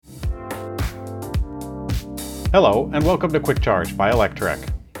Hello, and welcome to Quick Charge by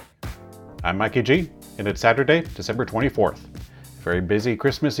Electrek. I'm Mikey G, and it's Saturday, December 24th. Very busy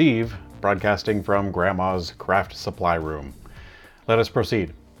Christmas Eve, broadcasting from Grandma's craft supply room. Let us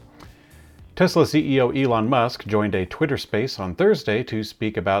proceed. Tesla CEO Elon Musk joined a Twitter space on Thursday to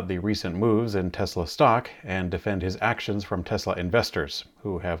speak about the recent moves in Tesla stock and defend his actions from Tesla investors,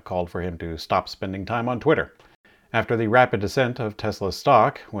 who have called for him to stop spending time on Twitter. After the rapid descent of Tesla's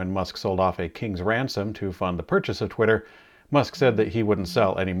stock, when Musk sold off a king's ransom to fund the purchase of Twitter, Musk said that he wouldn't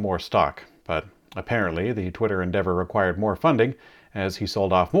sell any more stock. But apparently, the Twitter endeavor required more funding, as he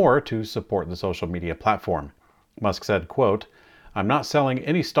sold off more to support the social media platform. Musk said, quote, "I'm not selling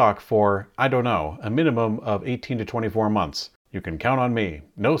any stock for, I don't know, a minimum of 18 to 24 months. You can count on me.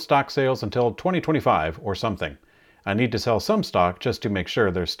 No stock sales until 2025 or something. I need to sell some stock just to make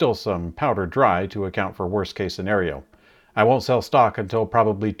sure there's still some powder dry to account for worst case scenario. I won't sell stock until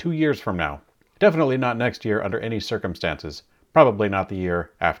probably 2 years from now. Definitely not next year under any circumstances. Probably not the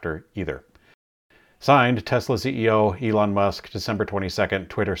year after either." Signed, Tesla CEO Elon Musk, December 22nd,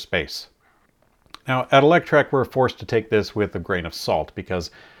 Twitter Space. Now, at Electrek, we're forced to take this with a grain of salt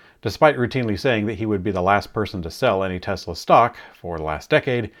because despite routinely saying that he would be the last person to sell any Tesla stock for the last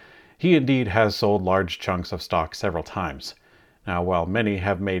decade, he indeed has sold large chunks of stock several times. Now, while many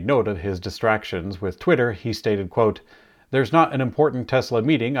have made note of his distractions with Twitter, he stated, quote, "There's not an important Tesla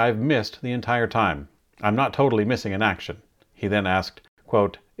meeting I've missed the entire time. I'm not totally missing in action." He then asked,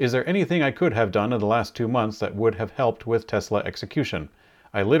 quote, "Is there anything I could have done in the last 2 months that would have helped with Tesla execution?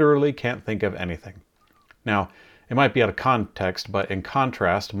 I literally can't think of anything." Now, it might be out of context, but in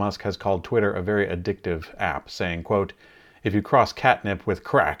contrast, Musk has called Twitter a very addictive app, saying, quote, "If you cross catnip with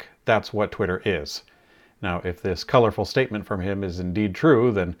crack, that's what Twitter is." Now, if this colorful statement from him is indeed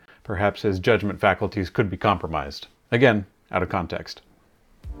true, then perhaps his judgment faculties could be compromised. Again, out of context.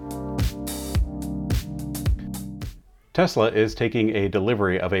 Tesla is taking a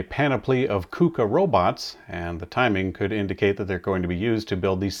delivery of a panoply of KUKA robots, and the timing could indicate that they're going to be used to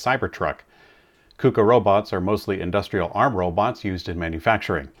build the Cybertruck. KUKA robots are mostly industrial arm robots used in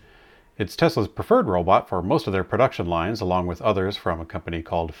manufacturing. It's Tesla's preferred robot for most of their production lines, along with others from a company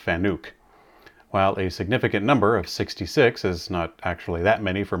called Fanuc. While a significant number of 66 is not actually that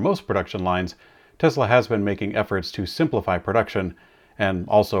many for most production lines, Tesla has been making efforts to simplify production, and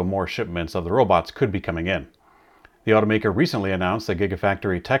also more shipments of the robots could be coming in. The automaker recently announced that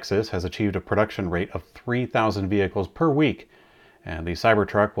Gigafactory Texas has achieved a production rate of 3,000 vehicles per week, and the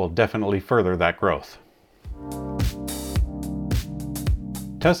Cybertruck will definitely further that growth.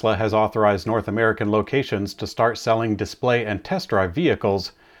 Tesla has authorized North American locations to start selling display and test drive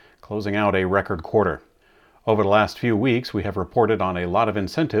vehicles, closing out a record quarter. Over the last few weeks, we have reported on a lot of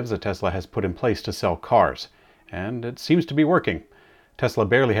incentives that Tesla has put in place to sell cars, and it seems to be working. Tesla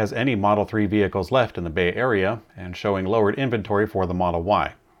barely has any Model 3 vehicles left in the Bay Area and showing lowered inventory for the Model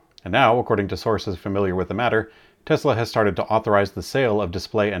Y. And now, according to sources familiar with the matter, Tesla has started to authorize the sale of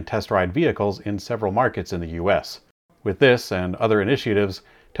display and test ride vehicles in several markets in the US. With this and other initiatives,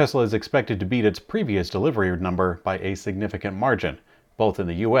 Tesla is expected to beat its previous delivery number by a significant margin, both in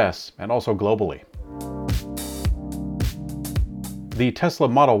the US and also globally. The Tesla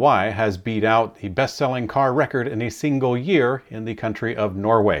Model Y has beat out the best-selling car record in a single year in the country of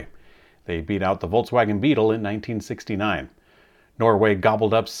Norway. They beat out the Volkswagen Beetle in 1969. Norway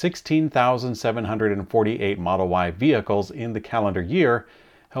gobbled up 16,748 Model Y vehicles in the calendar year,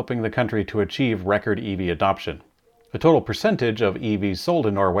 helping the country to achieve record EV adoption. The total percentage of EVs sold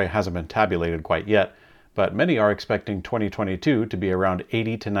in Norway hasn't been tabulated quite yet, but many are expecting 2022 to be around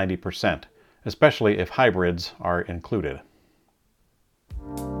 80 to 90%, especially if hybrids are included.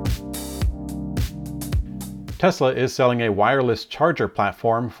 Tesla is selling a wireless charger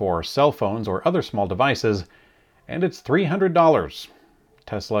platform for cell phones or other small devices, and it's $300.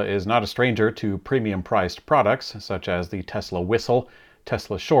 Tesla is not a stranger to premium-priced products, such as the Tesla Whistle,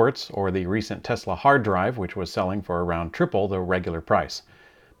 Tesla Shorts, or the recent Tesla hard drive, which was selling for around triple the regular price.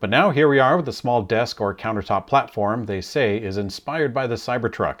 But now here we are with a small desk or countertop platform they say is inspired by the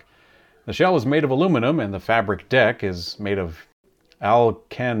Cybertruck. The shell is made of aluminum and the fabric deck is made of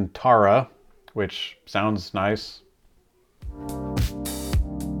Alcantara, which sounds nice.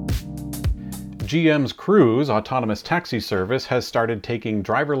 GM's Cruise autonomous taxi service has started taking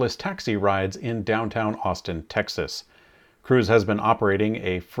driverless taxi rides in downtown Austin, Texas. Cruise has been operating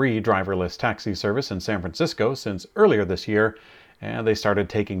a free driverless taxi service in San Francisco since earlier this year, and they started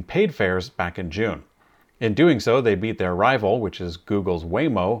taking paid fares back in June. In doing so, they beat their rival, which is Google's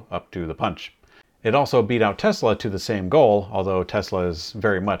Waymo, up to the punch. It also beat out Tesla to the same goal, although Tesla is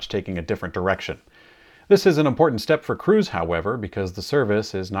very much taking a different direction. This is an important step for Cruise, however, because the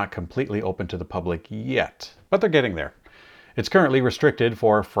service is not completely open to the public yet, but they're getting there. It's currently restricted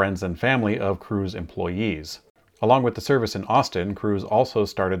for friends and family of Cruise employees. Along with the service in Austin, Cruise also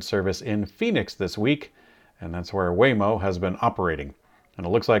started service in Phoenix this week, and that's where Waymo has been operating. And it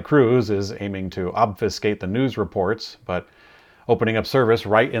looks like Cruise is aiming to obfuscate the news reports, but opening up service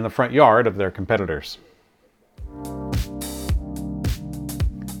right in the front yard of their competitors.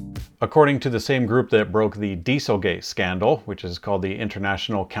 According to the same group that broke the Dieselgate scandal, which is called the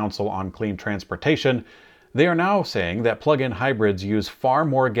International Council on Clean Transportation, they are now saying that plug-in hybrids use far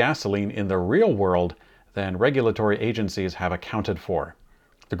more gasoline in the real world than regulatory agencies have accounted for.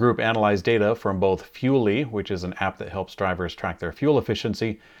 The group analyzed data from both Fuelly, which is an app that helps drivers track their fuel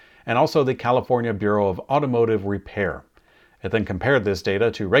efficiency, and also the California Bureau of Automotive Repair. It then compared this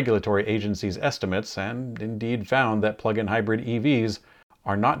data to regulatory agencies' estimates and indeed found that plug-in hybrid EVs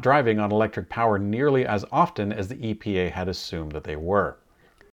are not driving on electric power nearly as often as the EPA had assumed that they were.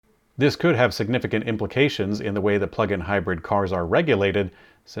 This could have significant implications in the way that plug-in hybrid cars are regulated,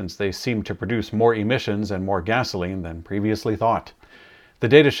 since they seem to produce more emissions and more gasoline than previously thought. The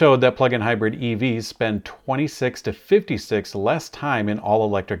data showed that plug-in hybrid EVs spend 26 to 56 less time in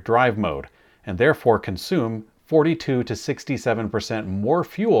all-electric drive mode, and therefore consume 42 to 67% more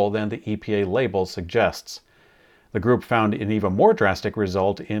fuel than the EPA label suggests. The group found an even more drastic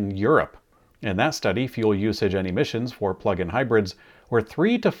result in Europe. In that study, fuel usage and emissions for plug-in hybrids were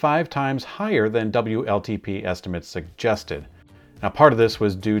 3 to 5 times higher than WLTP estimates suggested. Now, part of this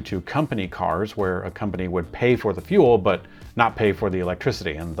was due to company cars, where a company would pay for the fuel but not pay for the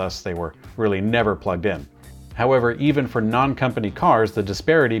electricity, and thus they were really never plugged in. However, even for non-company cars, the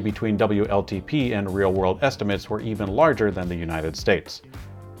disparity between WLTP and real-world estimates were even larger than the United States.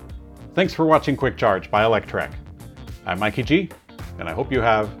 Thanks for watching Quick Charge by Electrek. I'm Mikey G, and I hope you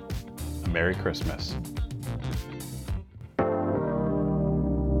have a Merry Christmas.